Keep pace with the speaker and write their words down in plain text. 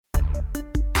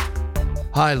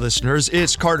Hi, listeners.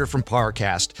 It's Carter from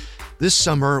Parcast. This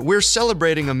summer, we're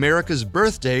celebrating America's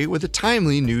birthday with a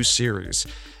timely new series.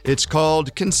 It's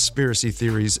called Conspiracy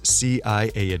Theories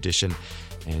CIA Edition,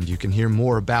 and you can hear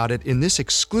more about it in this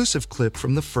exclusive clip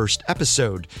from the first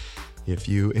episode. If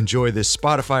you enjoy this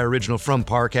Spotify original from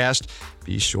Parcast,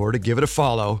 be sure to give it a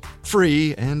follow,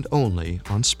 free and only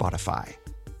on Spotify.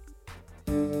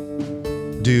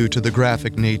 Due to the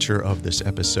graphic nature of this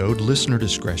episode, listener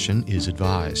discretion is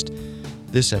advised.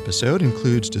 This episode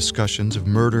includes discussions of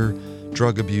murder,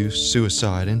 drug abuse,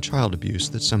 suicide, and child abuse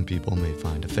that some people may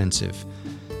find offensive.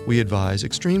 We advise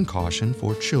extreme caution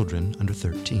for children under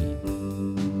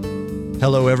 13.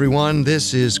 Hello, everyone.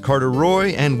 This is Carter Roy,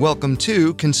 and welcome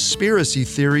to Conspiracy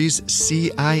Theories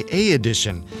CIA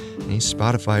Edition, a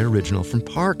Spotify original from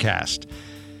Parcast.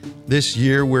 This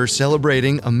year, we're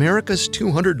celebrating America's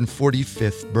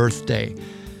 245th birthday.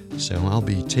 So I'll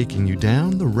be taking you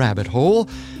down the rabbit hole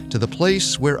to the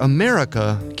place where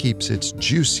America keeps its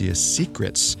juiciest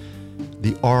secrets,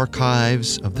 the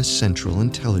archives of the Central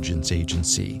Intelligence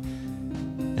Agency.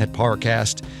 At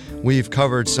Parcast, we've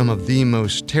covered some of the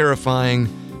most terrifying,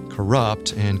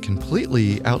 corrupt, and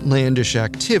completely outlandish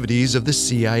activities of the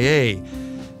CIA,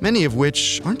 many of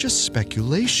which aren't just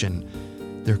speculation,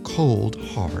 they're cold,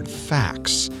 hard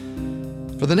facts.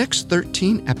 For the next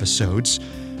 13 episodes,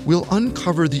 we'll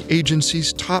uncover the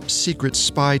agency's top-secret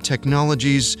spy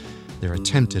technologies, their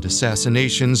attempted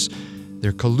assassinations,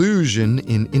 their collusion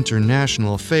in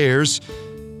international affairs,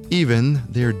 even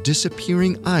their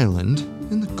disappearing island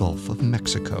in the Gulf of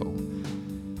Mexico.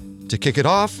 To kick it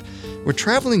off, we're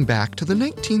traveling back to the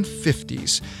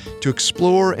 1950s to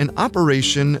explore an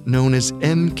operation known as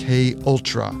MK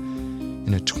Ultra.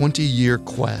 In a 20-year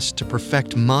quest to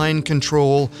perfect mind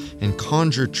control and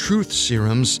conjure truth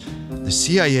serums, the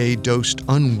CIA dosed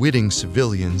unwitting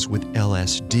civilians with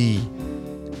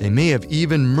LSD. They may have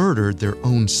even murdered their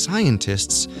own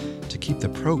scientists to keep the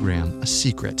program a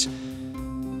secret.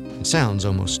 It sounds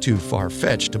almost too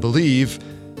far-fetched to believe,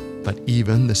 but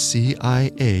even the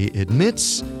CIA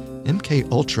admits MK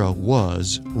Ultra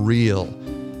was real.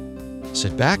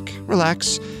 Sit back,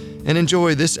 relax, and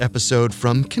enjoy this episode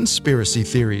from Conspiracy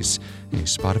Theories, a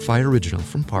Spotify original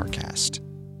from Parcast.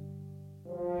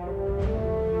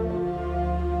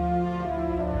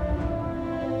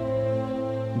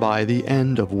 By the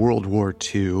end of World War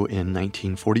II in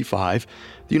 1945,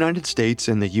 the United States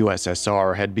and the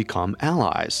USSR had become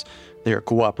allies. Their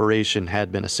cooperation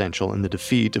had been essential in the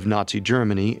defeat of Nazi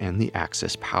Germany and the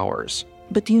Axis powers.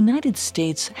 But the United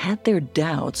States had their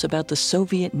doubts about the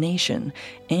Soviet nation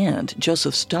and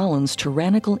Joseph Stalin's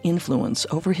tyrannical influence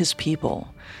over his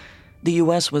people. The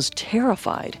U.S. was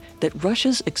terrified that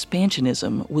Russia's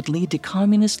expansionism would lead to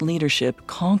communist leadership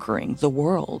conquering the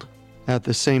world. At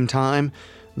the same time,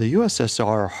 the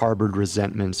USSR harbored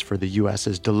resentments for the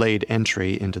U.S.'s delayed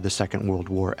entry into the Second World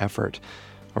War effort,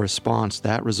 a response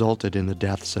that resulted in the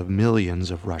deaths of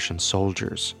millions of Russian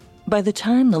soldiers. By the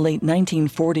time the late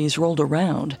 1940s rolled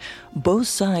around, both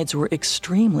sides were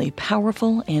extremely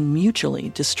powerful and mutually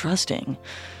distrusting.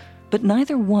 But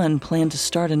neither one planned to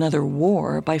start another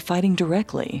war by fighting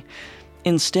directly.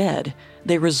 Instead,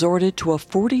 they resorted to a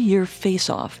 40-year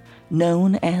face-off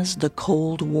known as the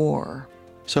Cold War.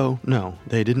 So, no,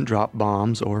 they didn't drop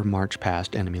bombs or march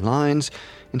past enemy lines.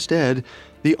 Instead,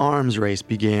 the arms race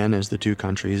began as the two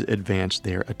countries advanced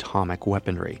their atomic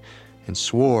weaponry and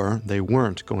swore they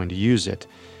weren't going to use it.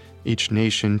 Each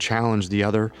nation challenged the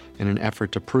other in an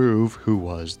effort to prove who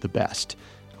was the best,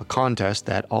 a contest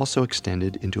that also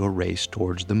extended into a race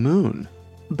towards the moon.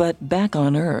 But back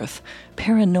on Earth,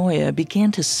 paranoia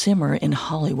began to simmer in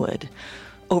Hollywood.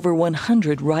 Over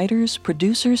 100 writers,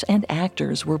 producers, and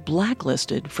actors were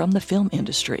blacklisted from the film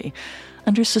industry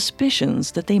under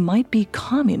suspicions that they might be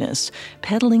communists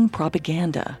peddling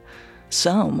propaganda.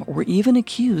 Some were even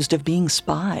accused of being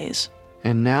spies.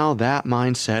 And now that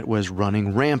mindset was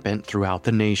running rampant throughout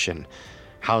the nation.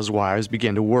 Housewives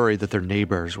began to worry that their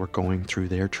neighbors were going through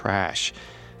their trash.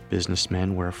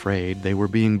 Businessmen were afraid they were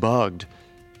being bugged.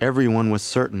 Everyone was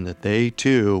certain that they,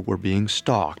 too, were being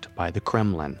stalked by the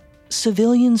Kremlin.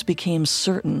 Civilians became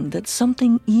certain that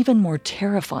something even more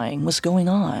terrifying was going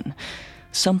on,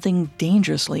 something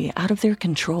dangerously out of their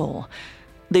control.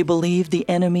 They believed the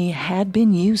enemy had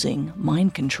been using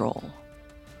mind control.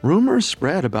 Rumors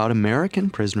spread about American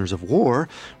prisoners of war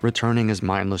returning as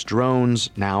mindless drones,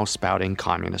 now spouting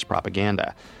communist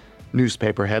propaganda.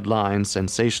 Newspaper headlines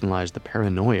sensationalized the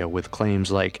paranoia with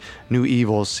claims like new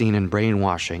evils seen in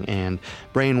brainwashing and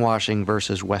brainwashing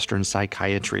versus Western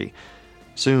psychiatry.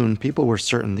 Soon, people were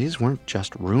certain these weren't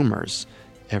just rumors.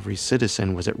 Every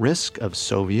citizen was at risk of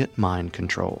Soviet mind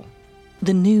control.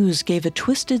 The news gave a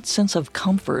twisted sense of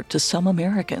comfort to some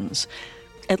Americans.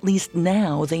 At least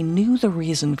now they knew the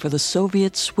reason for the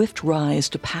Soviets' swift rise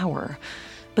to power.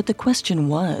 But the question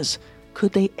was,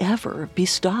 could they ever be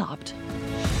stopped?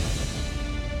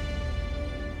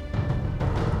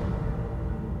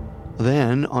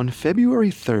 Then, on February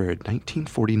 3rd,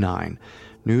 1949,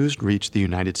 news reached the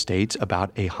United States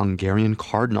about a Hungarian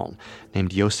cardinal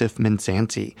named József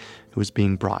Mindszenty, who was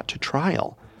being brought to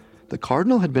trial. The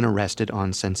cardinal had been arrested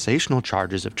on sensational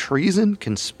charges of treason,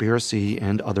 conspiracy,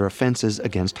 and other offenses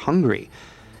against Hungary.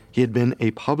 He had been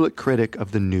a public critic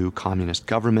of the new communist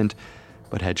government,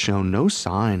 but had shown no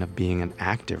sign of being an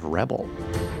active rebel.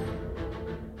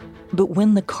 But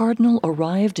when the cardinal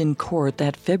arrived in court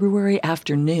that February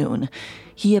afternoon,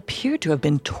 he appeared to have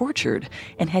been tortured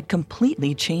and had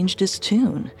completely changed his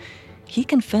tune. He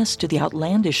confessed to the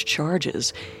outlandish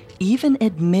charges, even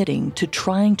admitting to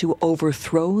trying to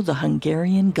overthrow the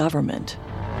Hungarian government.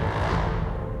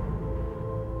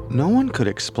 No one could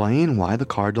explain why the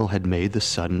cardinal had made the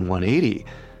sudden 180,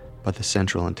 but the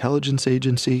Central Intelligence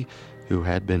Agency, who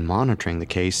had been monitoring the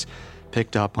case,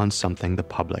 picked up on something the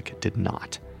public did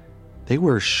not. They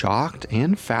were shocked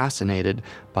and fascinated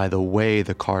by the way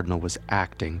the cardinal was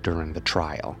acting during the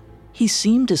trial. He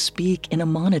seemed to speak in a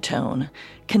monotone,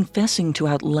 confessing to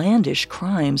outlandish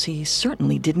crimes he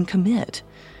certainly didn't commit.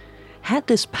 Had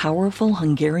this powerful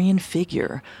Hungarian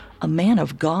figure, a man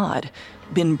of God,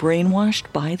 been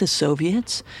brainwashed by the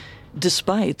Soviets?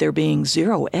 Despite there being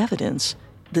zero evidence,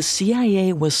 the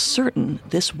CIA was certain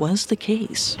this was the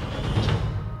case.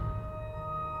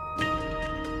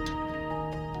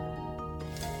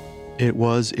 It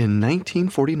was in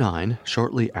 1949,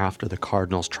 shortly after the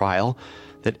cardinal's trial,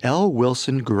 that L.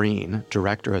 Wilson Green,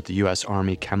 director at the U.S.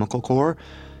 Army Chemical Corps,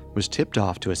 was tipped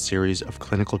off to a series of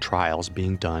clinical trials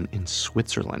being done in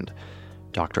Switzerland.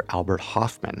 Dr. Albert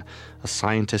Hofmann, a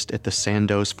scientist at the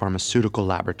Sandoz Pharmaceutical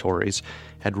Laboratories,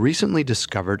 had recently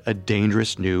discovered a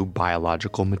dangerous new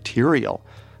biological material,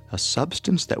 a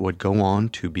substance that would go on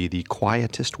to be the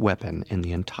quietest weapon in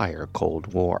the entire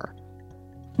Cold War.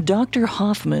 Dr.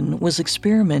 Hofmann was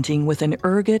experimenting with an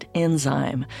ergot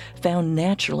enzyme found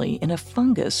naturally in a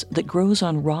fungus that grows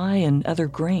on rye and other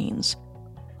grains.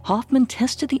 Hofmann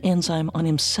tested the enzyme on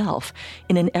himself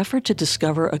in an effort to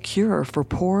discover a cure for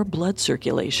poor blood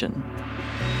circulation.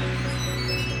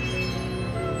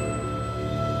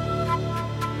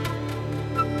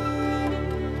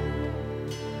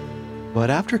 But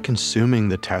after consuming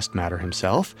the test matter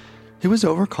himself, he was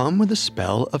overcome with a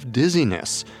spell of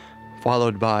dizziness,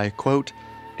 followed by, quote,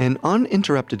 an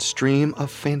uninterrupted stream of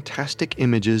fantastic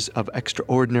images of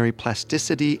extraordinary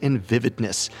plasticity and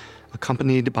vividness,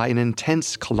 accompanied by an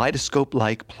intense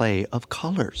kaleidoscope-like play of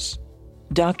colors.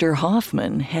 Dr.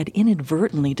 Hofmann had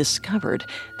inadvertently discovered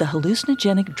the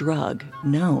hallucinogenic drug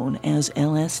known as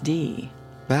LSD.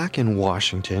 Back in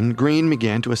Washington, Green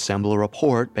began to assemble a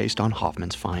report based on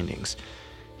Hofmann's findings.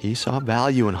 He saw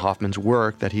value in Hofmann's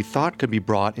work that he thought could be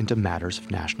brought into matters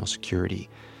of national security.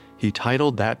 He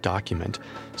titled that document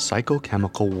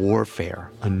Psychochemical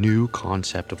Warfare, a New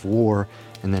Concept of War,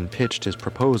 and then pitched his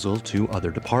proposal to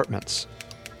other departments.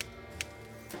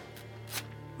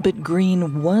 But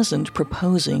Green wasn't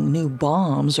proposing new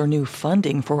bombs or new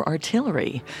funding for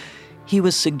artillery. He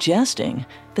was suggesting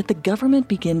that the government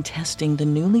begin testing the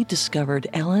newly discovered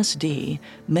LSD,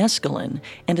 mescaline,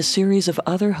 and a series of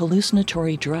other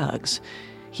hallucinatory drugs.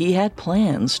 He had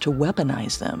plans to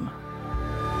weaponize them.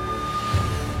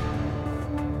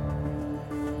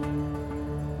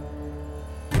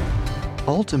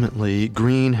 Ultimately,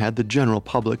 Green had the general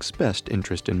public's best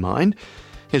interest in mind.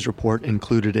 His report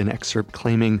included an excerpt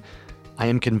claiming, I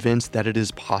am convinced that it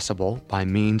is possible, by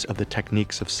means of the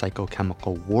techniques of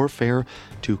psychochemical warfare,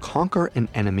 to conquer an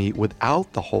enemy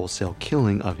without the wholesale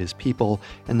killing of his people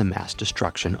and the mass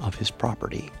destruction of his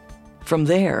property. From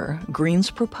there, Green's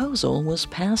proposal was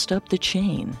passed up the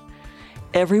chain.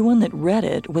 Everyone that read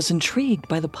it was intrigued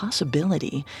by the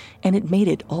possibility, and it made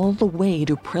it all the way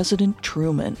to President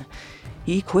Truman.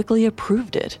 He quickly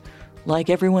approved it. Like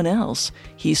everyone else,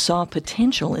 he saw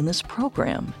potential in this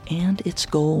program and its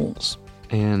goals.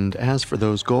 And as for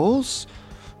those goals,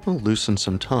 we'll loosen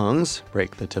some tongues,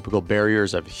 break the typical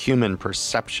barriers of human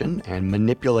perception, and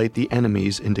manipulate the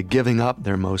enemies into giving up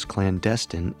their most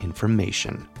clandestine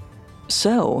information.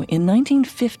 So, in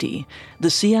 1950, the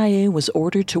CIA was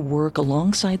ordered to work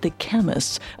alongside the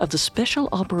chemists of the Special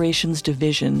Operations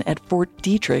Division at Fort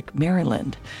Detrick,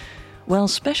 Maryland. While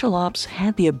Special Ops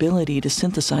had the ability to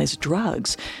synthesize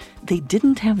drugs, they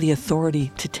didn't have the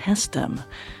authority to test them.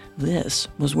 This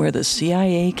was where the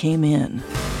CIA came in.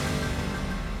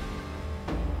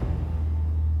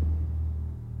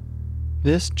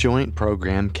 This joint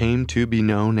program came to be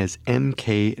known as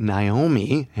MK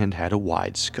Naomi and had a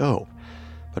wide scope.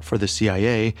 But for the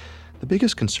CIA, the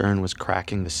biggest concern was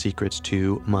cracking the secrets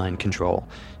to mind control.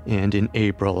 And in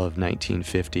April of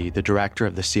 1950, the director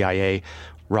of the CIA,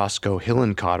 Roscoe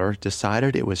Hillenkotter,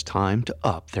 decided it was time to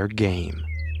up their game.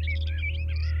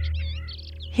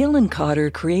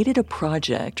 Hillenkotter created a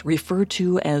project referred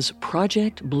to as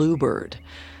Project Bluebird.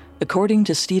 According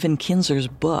to Stephen Kinzer's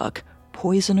book,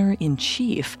 Poisoner in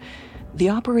Chief, the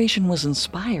operation was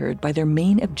inspired by their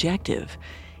main objective,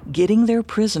 getting their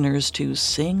prisoners to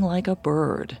sing like a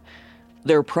bird.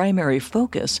 Their primary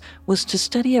focus was to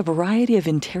study a variety of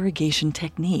interrogation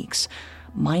techniques.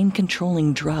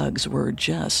 Mind-controlling drugs were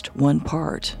just one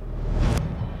part.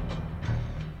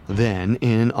 Then,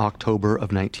 in October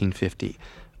of 1950,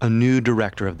 a new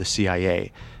director of the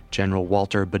CIA, General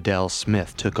Walter Bedell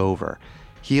Smith, took over.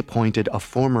 He appointed a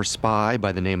former spy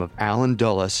by the name of Allen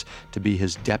Dulles to be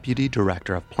his deputy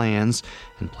director of plans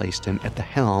and placed him at the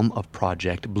helm of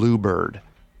Project Bluebird.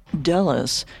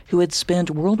 Dulles, who had spent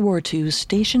World War II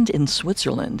stationed in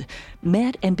Switzerland,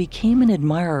 met and became an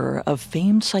admirer of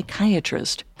famed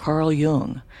psychiatrist Carl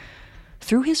Jung.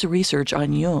 Through his research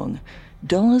on Jung,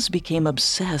 Dulles became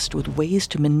obsessed with ways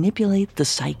to manipulate the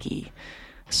psyche.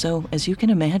 So, as you can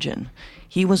imagine,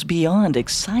 he was beyond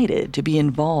excited to be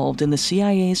involved in the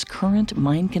CIA's current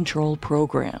mind control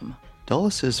program.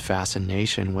 Dulles'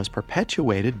 fascination was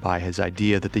perpetuated by his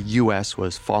idea that the U.S.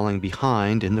 was falling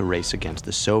behind in the race against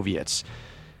the Soviets.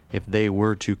 If they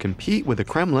were to compete with the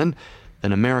Kremlin,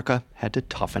 then America had to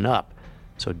toughen up.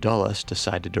 So Dulles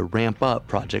decided to ramp up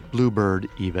Project Bluebird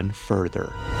even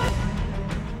further.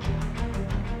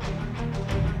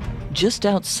 Just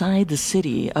outside the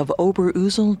city of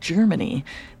Oberursel, Germany,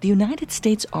 the United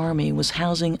States Army was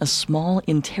housing a small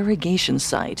interrogation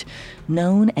site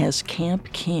known as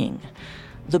Camp King.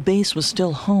 The base was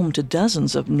still home to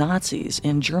dozens of Nazis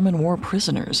and German war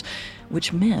prisoners,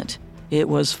 which meant it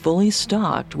was fully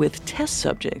stocked with test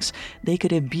subjects they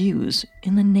could abuse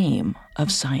in the name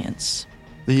of science.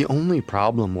 The only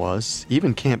problem was,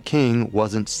 even Camp King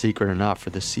wasn't secret enough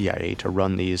for the CIA to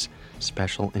run these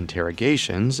special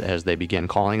interrogations, as they began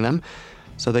calling them,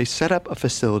 so they set up a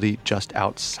facility just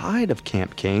outside of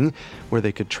Camp King where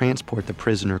they could transport the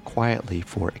prisoner quietly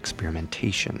for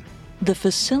experimentation. The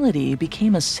facility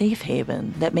became a safe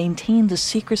haven that maintained the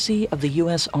secrecy of the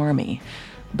U.S. Army,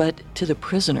 but to the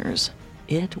prisoners,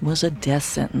 it was a death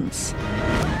sentence.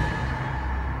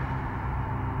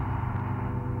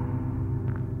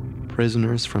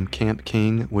 Prisoners from Camp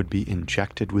King would be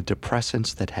injected with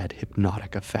depressants that had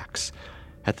hypnotic effects.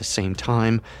 At the same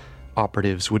time,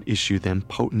 operatives would issue them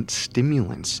potent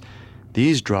stimulants.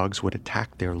 These drugs would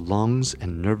attack their lungs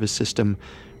and nervous system,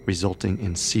 resulting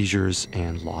in seizures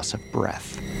and loss of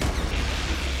breath.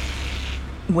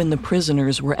 When the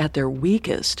prisoners were at their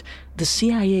weakest, the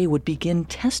CIA would begin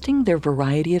testing their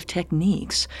variety of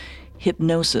techniques: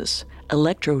 hypnosis,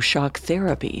 electroshock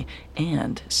therapy,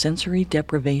 and sensory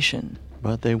deprivation.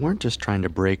 But they weren't just trying to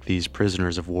break these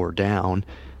prisoners of war down.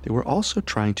 They were also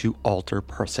trying to alter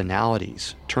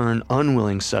personalities, turn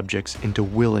unwilling subjects into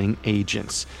willing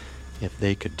agents. If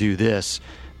they could do this,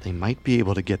 they might be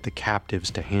able to get the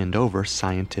captives to hand over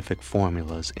scientific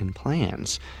formulas and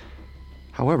plans.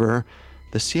 However,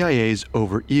 the CIA's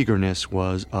overeagerness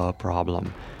was a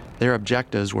problem. Their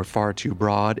objectives were far too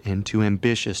broad and too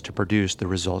ambitious to produce the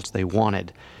results they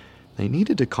wanted. They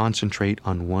needed to concentrate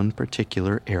on one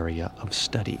particular area of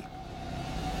study.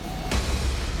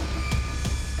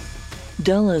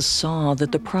 Dulles saw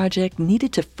that the project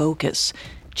needed to focus,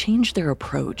 change their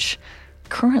approach.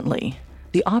 Currently,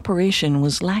 the operation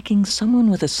was lacking someone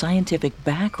with a scientific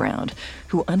background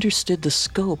who understood the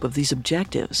scope of these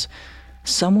objectives.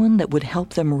 Someone that would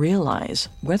help them realize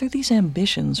whether these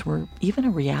ambitions were even a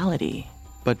reality.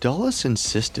 But Dulles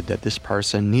insisted that this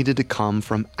person needed to come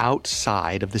from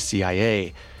outside of the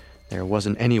CIA. There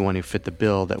wasn't anyone who fit the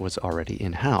bill that was already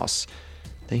in-house.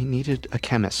 They needed a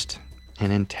chemist,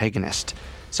 an antagonist,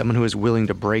 someone who was willing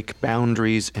to break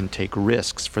boundaries and take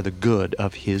risks for the good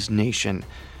of his nation.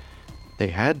 They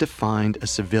had to find a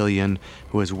civilian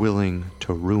who was willing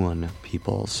to ruin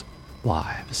people's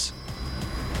lives.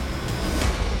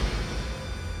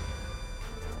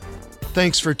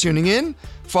 Thanks for tuning in.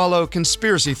 Follow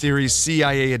Conspiracy Theories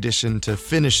CIA Edition to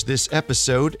finish this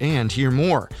episode and hear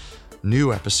more.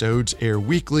 New episodes air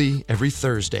weekly every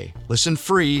Thursday. Listen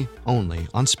free only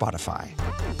on Spotify.